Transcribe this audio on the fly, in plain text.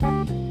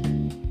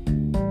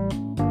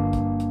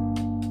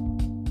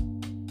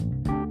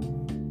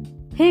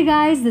Hey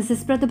guys, this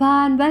is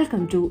Pratibha and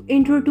welcome to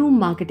Intro to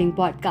Marketing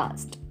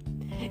Podcast.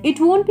 It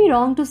won't be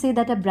wrong to say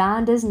that a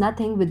brand is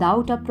nothing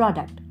without a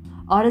product,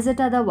 or is it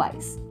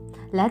otherwise?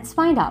 Let's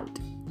find out.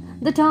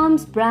 The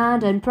terms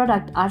brand and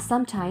product are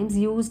sometimes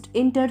used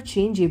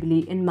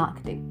interchangeably in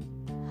marketing.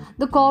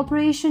 The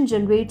corporation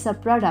generates a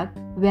product,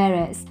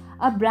 whereas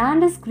a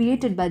brand is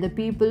created by the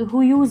people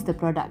who use the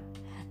product,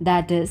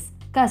 that is,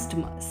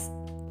 customers.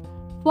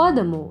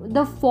 Furthermore,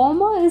 the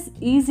former is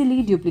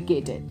easily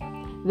duplicated,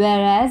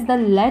 whereas the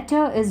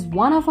latter is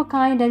one of a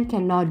kind and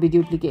cannot be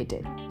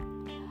duplicated.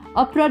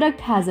 A product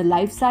has a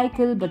life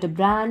cycle, but a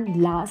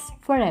brand lasts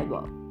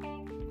forever.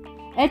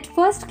 At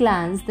first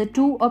glance, the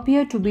two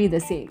appear to be the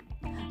same,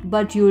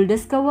 but you'll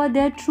discover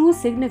their true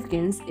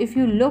significance if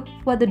you look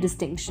for the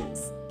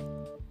distinctions.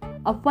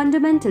 A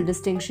fundamental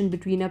distinction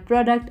between a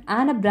product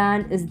and a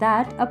brand is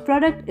that a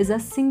product is a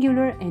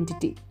singular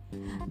entity,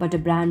 but a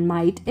brand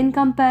might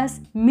encompass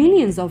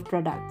millions of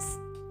products.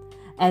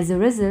 As a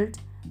result,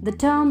 the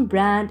term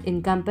brand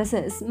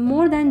encompasses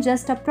more than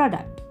just a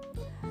product.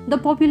 The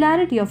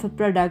popularity of a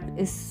product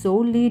is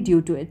solely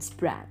due to its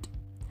brand.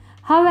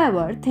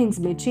 However, things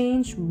may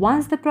change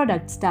once the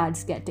product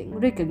starts getting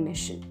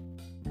recognition.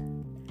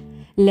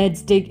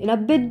 Let's dig in a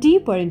bit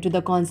deeper into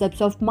the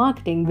concepts of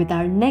marketing with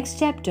our next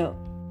chapter,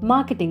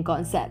 Marketing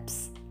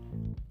Concepts.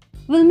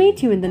 We'll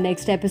meet you in the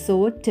next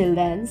episode. Till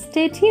then,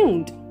 stay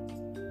tuned.